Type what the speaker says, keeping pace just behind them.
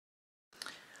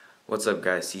What's up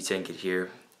guys, C10Kid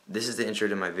here. This is the intro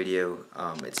to my video.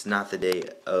 It's not the day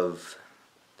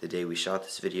we shot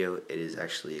this video. It is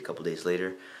actually a couple days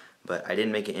later, but I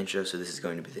didn't make an intro, so this is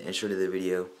going to be the intro to the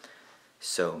video.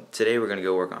 So today we're going to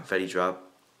go work on fettydrop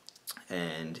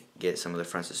and get some of the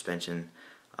front suspension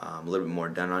a little bit more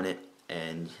done on it.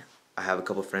 And I have a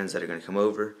couple friends that are going to come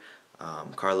over.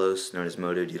 Carlos, known as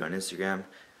Moto Dude on Instagram,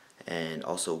 and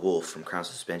also Wolf from Crown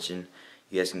Suspension.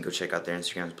 You guys can go check out their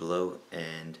Instagrams below.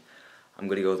 And I'm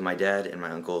going to go with my dad and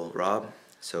my uncle Rob,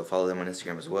 so follow them on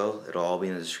Instagram as well. It'll all be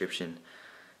in the description.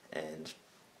 And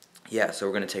yeah, so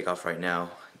we're going to take off right now,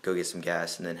 go get some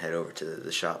gas, and then head over to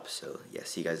the shop. So yeah,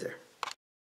 see you guys there.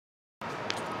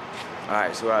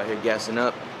 Alright, so we're out here gassing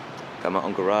up. Got my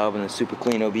uncle Rob in the super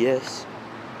clean OBS.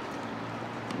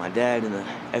 My dad in the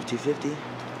F250.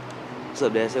 What's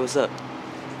up, Dad? Say what's up.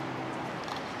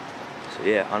 So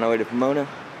yeah, on our way to Pomona,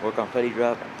 work on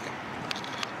fettydrop.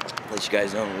 Let you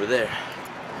guys know when we're there.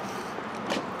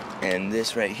 And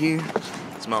this right here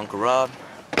is my uncle Rob.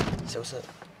 Say what's up.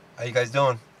 How you guys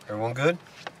doing? Everyone good?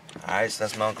 Alright, so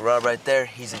that's my uncle Rob right there.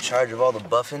 He's in charge of all the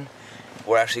buffing.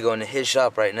 We're actually going to his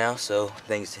shop right now, so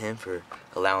thanks to him for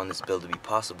allowing this build to be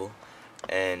possible.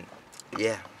 And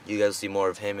yeah, you guys will see more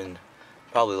of him and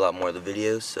probably a lot more of the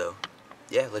videos. So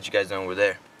yeah, let you guys know when we're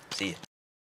there. See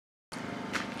ya.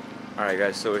 Alright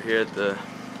guys, so we're here at the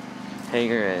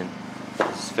hangar and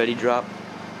this is fettydrop.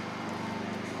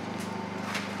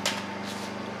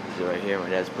 These are right here. My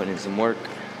dad's putting in some work.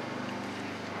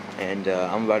 And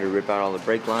I'm about to rip out all the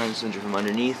brake lines from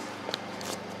underneath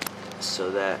so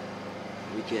that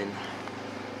we can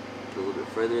go a little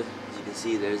bit further. As you can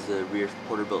see, there's the rear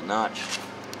Porterbuilt notch.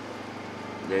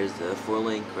 There's the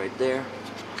 4-link right there.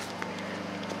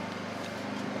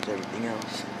 There's everything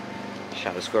else.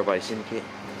 Shot a score by Syndicate.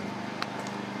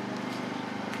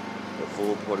 The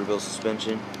full Porterbuilt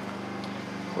suspension,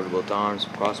 Porterbuilt arms,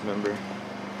 cross member,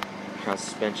 Crown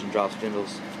suspension, drop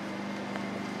spindles.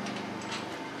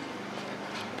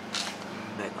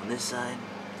 Back on this side.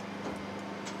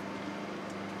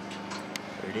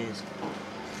 There it is.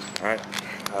 Alright,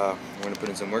 we're going to put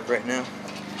in some work right now.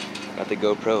 Got the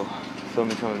GoPro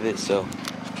filming some of it, so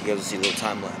you guys will see a little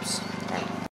time lapse.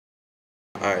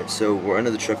 Alright, so we're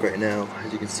under the truck right now,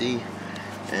 as you can see,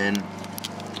 and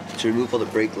to remove all the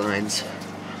brake lines,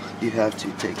 you have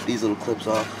to take these little clips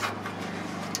off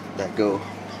that go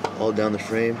all down the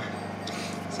frame.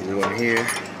 See, there's one here,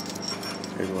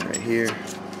 there's one right here,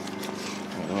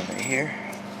 there's one right here.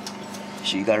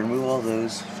 So you gotta remove all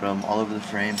those from all over the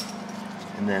frame,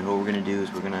 and then what we're gonna do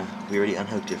is we already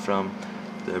unhooked it from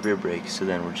the rear brake, so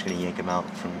then we're just gonna yank them out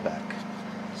from the back.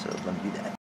 So let me do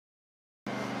that.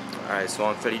 Alright, so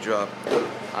on fettydrop,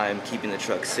 I'm keeping the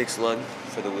truck 6-lug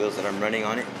for the wheels that I'm running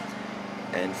on it.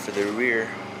 And for the rear,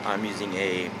 I'm using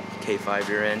a K5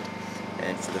 rear end.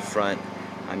 And for the front,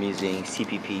 I'm using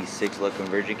CPP's 6-lug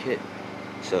conversion kit.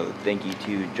 So thank you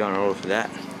to John Earl for that.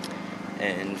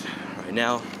 And right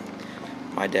now,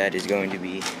 my dad is going to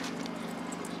be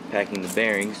packing the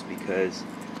bearings because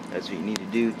that's what you need to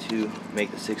do to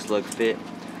make the 6-lug fit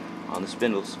on the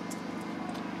spindles.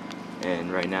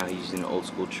 And right now he's using an old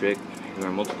school trick. He's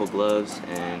wearing multiple gloves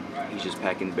and he's just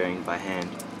packing the bearings by hand.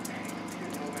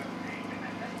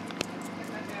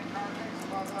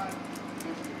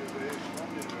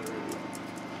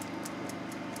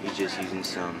 He's just using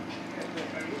some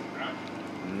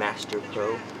Master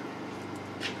Pro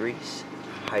grease,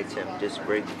 high temp disc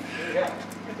brake.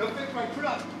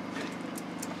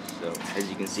 So as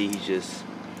you can see, he's just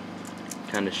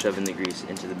kind of shoving the grease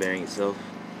into the bearing itself.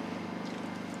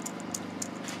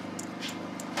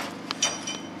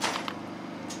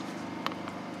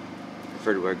 I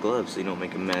prefer to wear gloves so you don't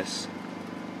make a mess.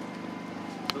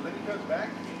 So then he comes back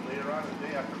to me later on the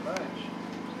day after lunch.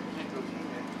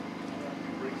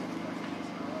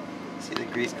 See the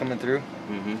grease coming through?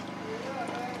 Mm-hmm.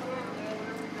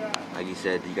 Like you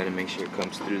said, you gotta make sure it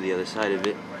comes through the other side of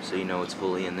it so you know it's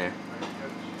fully in there.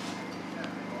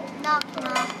 Knock,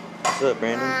 knock. What's up,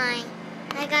 Brandon? Hi.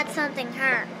 I got something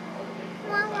hurt.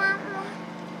 Wah, wah, wah.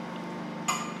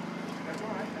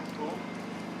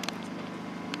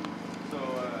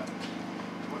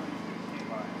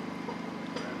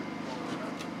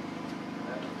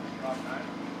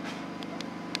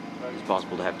 It's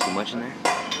possible to have too much in there.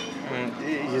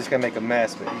 You're just gonna make a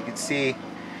mess, but you can see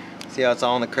how it's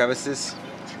all in the crevices.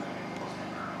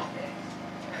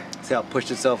 See how it pushed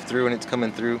itself through and it's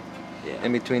coming through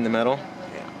in between the metal.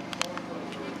 Yeah.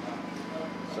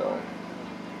 So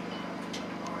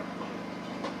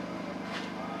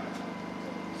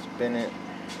spin it.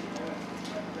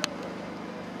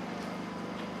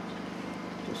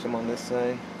 Do some on this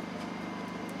side.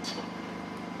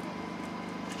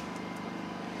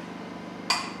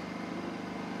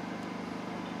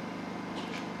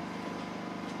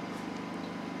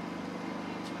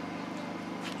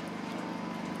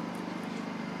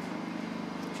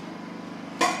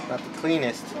 Not the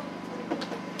cleanest.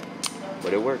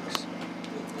 But it works.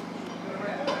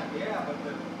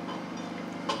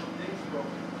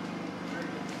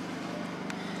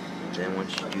 Then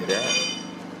once you do that,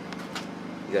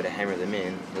 you gotta hammer them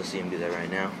in. You'll see him do that right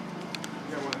now.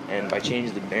 And by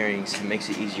changing the bearings, it makes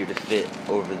it easier to fit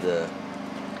over the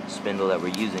spindle that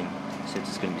we're using. Since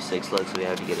it's gonna be 6 lugs, so we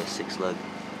have to get a 6 lug.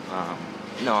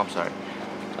 No, I'm sorry.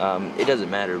 It doesn't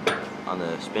matter on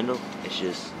the spindle. It's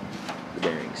just the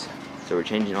bearings. So we're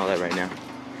changing all that right now.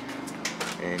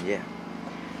 And yeah,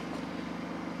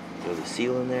 throw the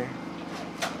seal in there.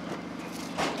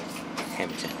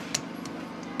 Hammer it down.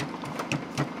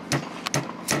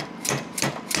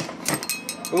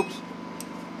 Oops.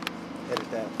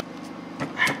 Edit that.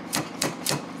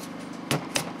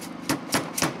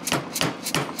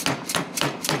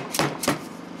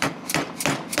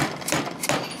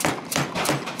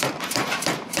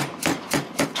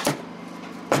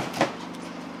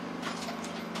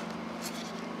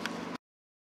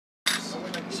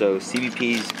 So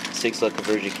CBP's 6 lug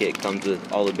conversion kit comes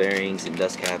with all the bearings and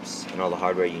dust caps and all the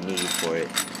hardware you need for it.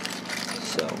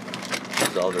 So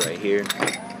it's all right here.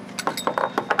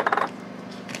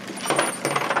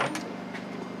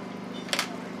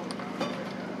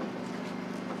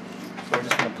 We're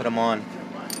just gonna put them on.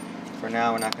 For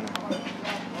now, we're not gonna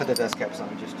put the dust caps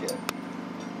on just yet.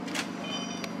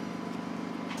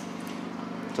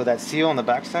 So that seal on the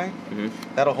backside,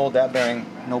 that'll hold that bearing,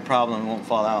 no problem, it won't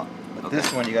fall out. But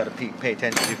this one you gotta pay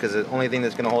attention to, because the only thing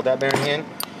that's gonna hold that bearing in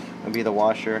will be the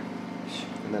washer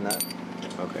and the nut.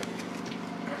 Okay.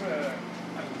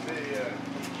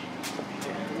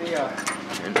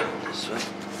 And this way.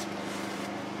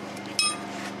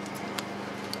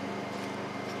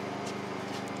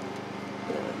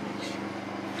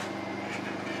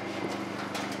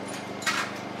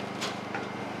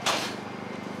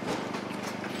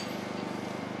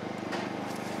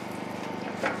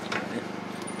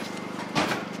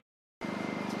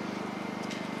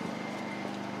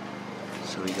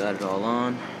 So we got it all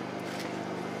on.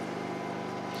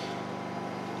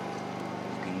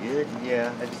 Looking good.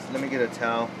 Yeah, let me get a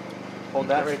towel. Hold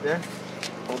that right there.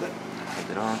 Hold it. Hold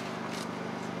it on.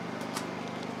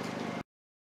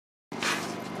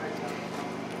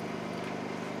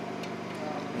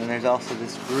 And there's also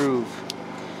this groove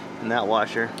in that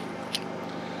washer.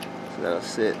 So that'll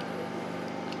sit.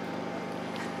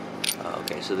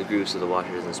 Okay, so the groove so the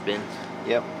washer doesn't spin.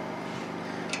 Yep.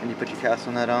 And you put your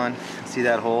castle nut on. See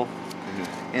that hole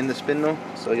in the spindle?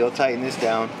 So you'll tighten this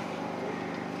down.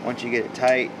 Once you get it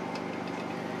tight,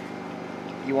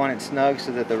 you want it snug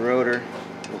so that the rotor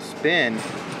will spin,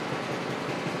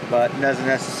 but doesn't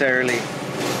necessarily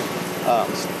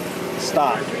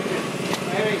stop.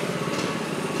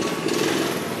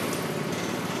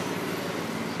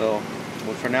 So,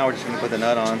 well, for now we're just going to put the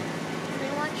nut on. Can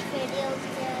I watch videos,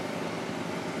 Dad?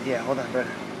 Yeah, hold on, brother.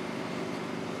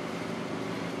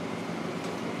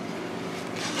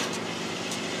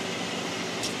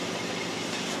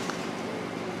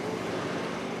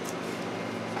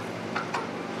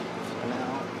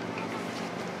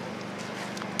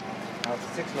 Now it's a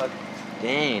 6 lug.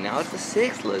 Dang, now it's a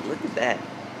 6 lug. Look at that.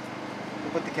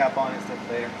 We'll put the cap on and stuff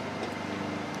later.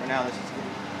 For now, let's just get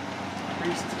it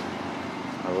greased.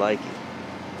 I like it.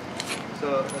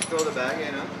 So let's throw the bag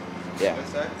in, huh? Yeah. This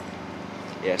side.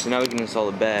 Yeah, so now we can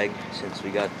install the bag since we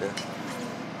got the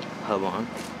hub on.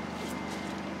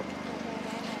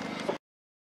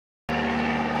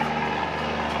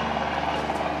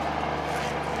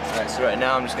 Alright, so right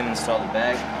now I'm just going to install the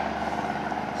bag.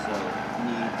 So we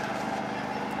need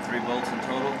 3 bolts in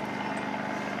total.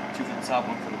 2 for the top,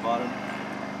 1 for the bottom.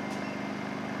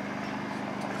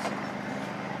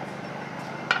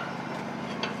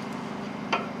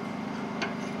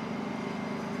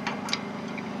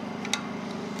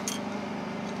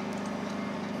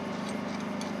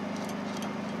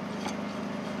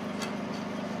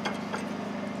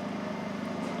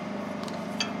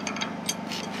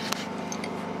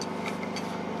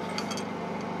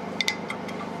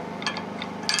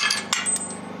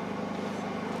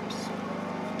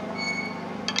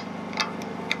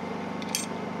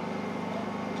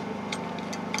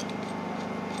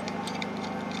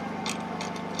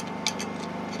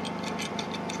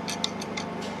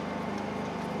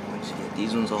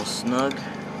 These ones all snug.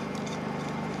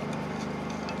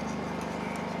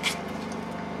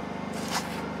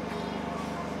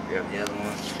 Grab the other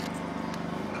one.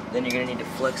 Then you're gonna need to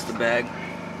flex the bag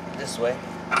this way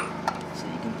so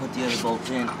you can put the other bolt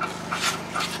in.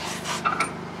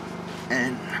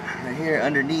 And right here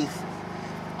underneath,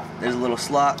 there's a little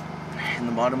slot in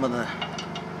the bottom of the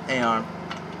A-arm.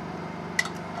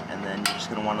 And and then you're just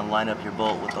gonna want to line up your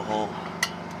bolt with the hole.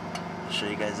 I'll show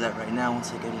you guys that right now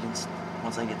once I get it in,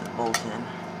 once I get the bolt in.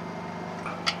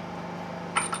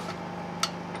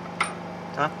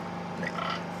 Huh?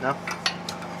 No?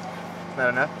 Not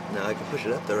enough? No, I can push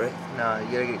it up though, right? No,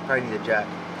 you gotta probably need a jack.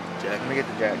 Let me get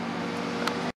the jack.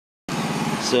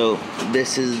 So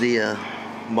this is the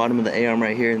bottom of the A-arm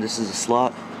right here, and this is a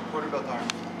slot. Porterbuilt arm.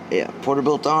 Yeah,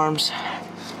 Porterbuilt arms.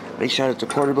 Big shout out to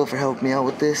Porterbuilt for helping me out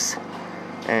with this.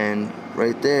 And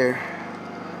right there,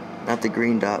 not the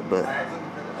green dot, but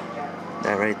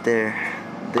that right there,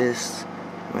 this,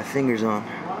 my finger's on.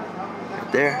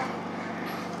 Right there,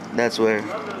 that's where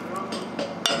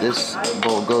this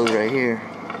bolt goes right here.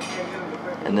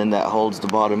 And then that holds the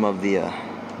bottom of the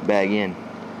bag in.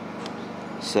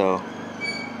 So,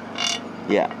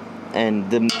 yeah. And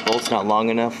the bolt's not long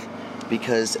enough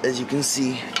because, as you can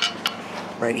see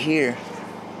right here,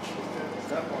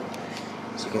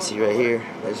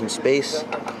 there's some space,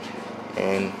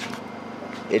 and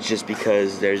it's just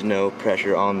because there's no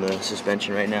pressure on the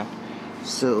suspension right now.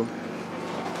 So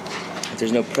if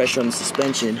there's no pressure on the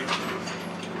suspension,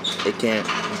 it can't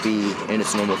be in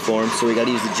its normal form. So we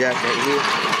gotta use the jack right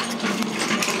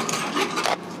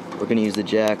here. We're gonna use the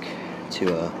jack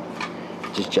to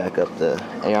just jack up the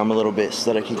A-arm a little bit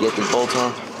so that I can get the bolt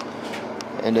on.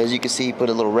 And as you can see, put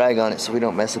a little rag on it so we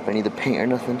don't mess up any of the paint or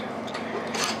nothing.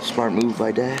 Smart move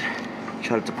by Dad.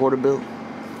 Shout out to Porterbuilt.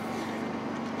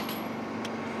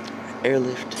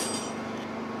 Airlift.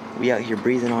 We out here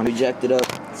breathing on it. We jacked it up.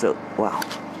 So, wow.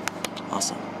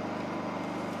 Awesome.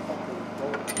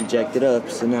 We jacked it up,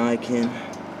 so now I can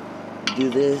do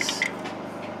this.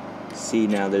 See,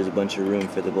 now there's a bunch of room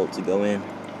for the bolt to go in.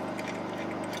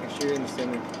 Make sure you're in the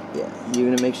center. Yeah,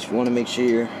 you're gonna want to make sure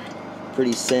you're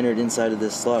pretty centered inside of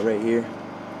this slot right here,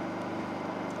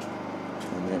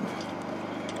 and then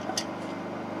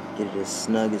get it as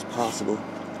snug as possible,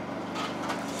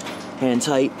 hand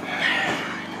tight,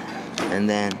 and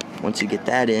then once you get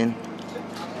that in,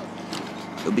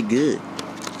 it'll be good.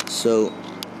 So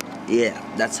yeah,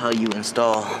 that's how you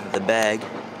install the bag.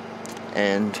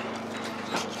 And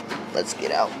let's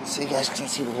get out so you guys can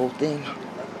see the whole thing.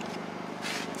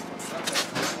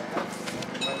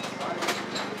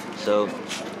 So,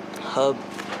 hub,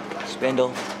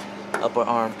 spindle, upper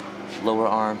arm, lower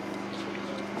arm,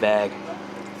 bag,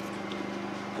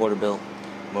 Porterbuilt,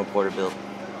 more Porterbuilt,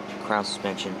 crown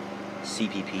suspension,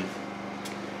 CPP,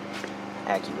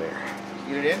 AccuAir.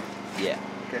 Get it in? Yeah.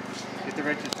 Okay. Get the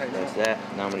wrenches tightened. That's that.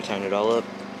 Now I'm going to tighten it all up.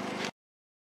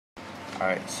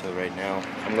 Alright, so right now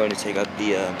I'm going to take out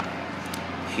the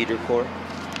heater core.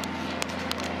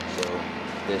 So,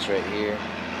 this right here,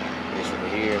 this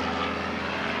right here.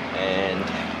 And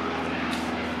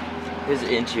here's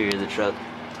the interior of the truck.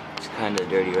 It's kind of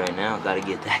dirty right now. Got to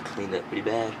get that cleaned up pretty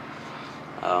bad.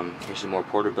 Here's some more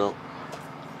Porterbuilt.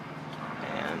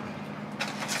 And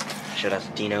shout out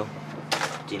to Dino.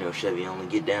 Dino Chevy only,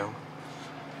 get down.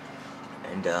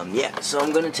 And yeah, so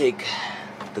I'm gonna take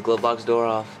the glove box door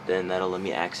off. Then that'll let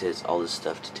me access all this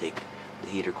stuff to take the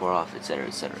heater core off, etc.,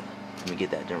 etc. Let me get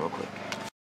that done real quick.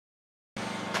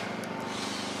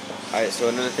 Alright, so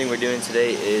another thing we're doing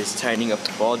today is tightening up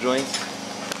the ball joints.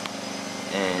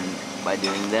 And by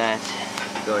doing that,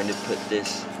 you're going to put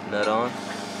this nut on.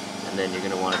 And then you're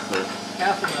going to want to put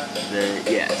Castle nut.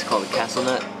 it's called a castle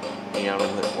nut. And you're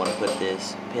going to want to put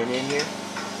this pin in here.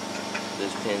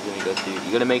 This pin's going to go through.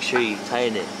 You're going to make sure you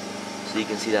tighten it so you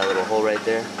can see that little hole right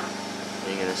there. And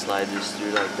you're going to slide this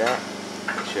through like that.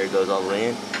 Make sure it goes all the way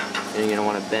in. Then you're going to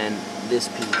want to bend this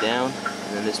piece down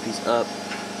and then this piece up,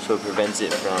 so it prevents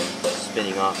it from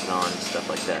spinning off and on and stuff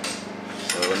like that.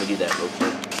 So let me do that real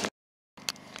quick.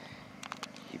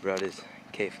 He brought his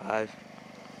K5.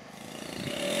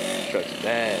 Truck's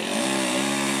bad.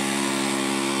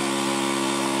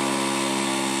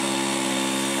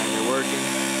 And they're working.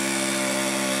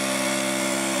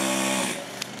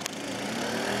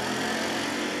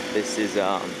 This is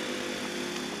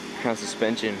crown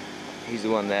suspension. He's the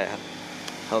one that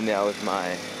helped me out with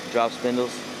my drop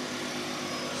spindles.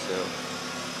 So,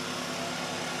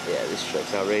 yeah, this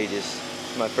truck's outrageous.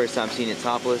 It's my first time seeing it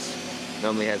topless.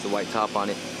 Normally has the white top on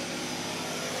it.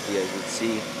 You guys would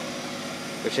see.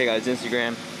 Go check out his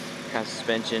Instagram, crown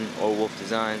suspension or Wolf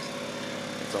Designs.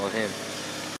 It's all him.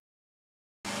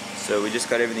 So we just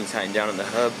got everything tightened down on the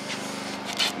hub.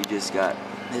 You just got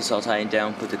this all tightened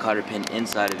down. Put the cotter pin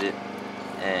inside of it,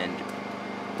 and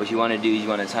what you want to do is you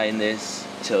want to tighten this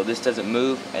till this doesn't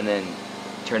move, and then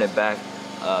turn it back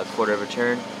a quarter of a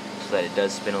turn so that it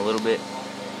does spin a little bit,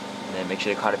 and then make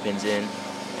sure the cotter pin's in.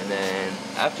 And then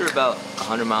after about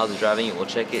 100 miles of driving it, we'll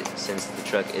check it since the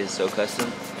truck is so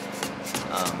custom.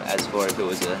 As for if it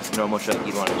was a normal truck,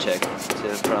 you'd want to check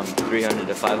from 300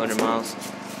 to 500 miles.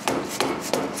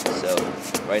 So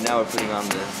right now we're putting on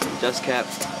the dust cap.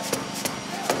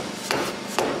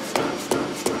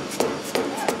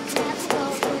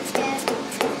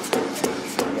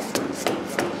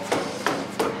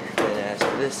 And as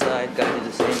for this side, gotta do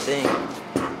the same thing.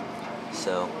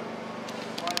 So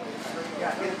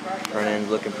front end's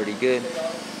looking pretty good.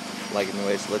 Liking the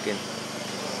way it's looking.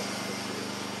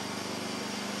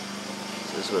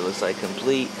 So this is what it looks like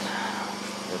complete.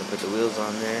 I'm gonna put the wheels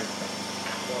on there.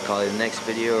 Probably the next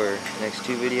video or next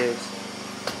 2 videos.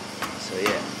 So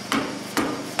yeah,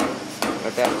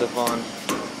 got that stuff on.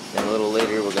 Then a little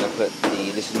later we're gonna put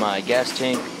this is my gas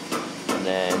tank, and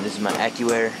then this is my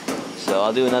AccuAir. So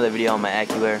I'll do another video on my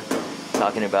AccuAir,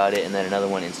 talking about it, and then another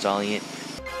one installing it.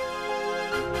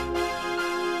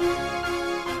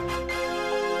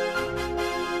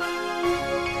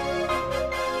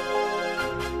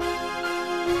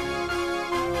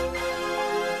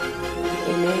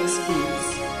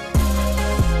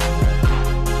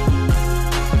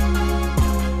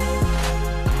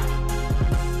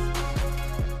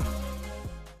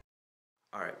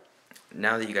 Alright,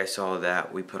 now that you guys saw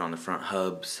that, we put on the front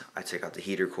hubs. I took out the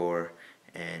heater core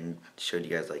and showed you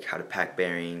guys like how to pack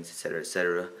bearings, etc.,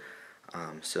 etc.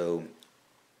 So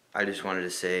I just wanted to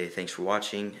say thanks for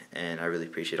watching, and I really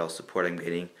appreciate all the support I'm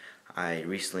getting. I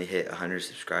recently hit 100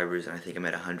 subscribers, and I think I'm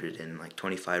at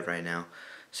 125 right now.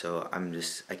 So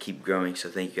I keep growing, so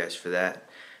thank you guys for that.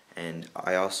 And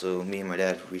me and my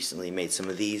dad recently made some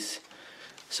of these.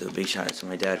 So big shout out to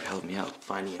my dad for helping me out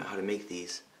finding out how to make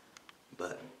these.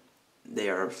 But they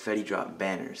are fettydrop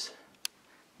banners.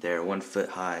 They're 1 foot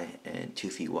high and 2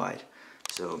 feet wide.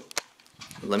 So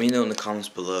let me know in the comments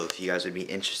below if you guys would be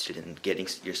interested in getting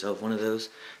yourself one of those,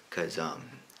 because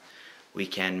we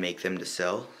can make them to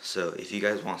sell. So if you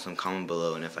guys want some, comment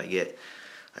below, and if I get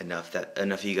enough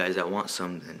of you guys that want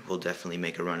some, then we'll definitely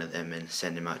make a run of them and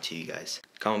send them out to you guys.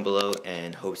 Comment below,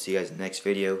 and hope to see you guys in the next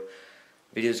video.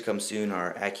 Videos to come soon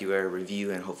are AccuAir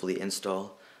review and hopefully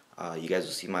install. You guys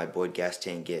will see my Boyd gas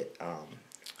tank get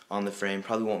on the frame.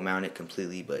 Probably won't mount it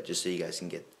completely, but just so you guys can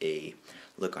get a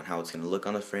look on how it's going to look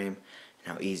on the frame,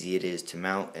 and how easy it is to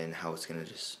mount, and how it's going to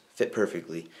just fit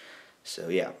perfectly. So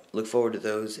yeah, look forward to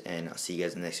those, and I'll see you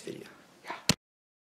guys in the next video.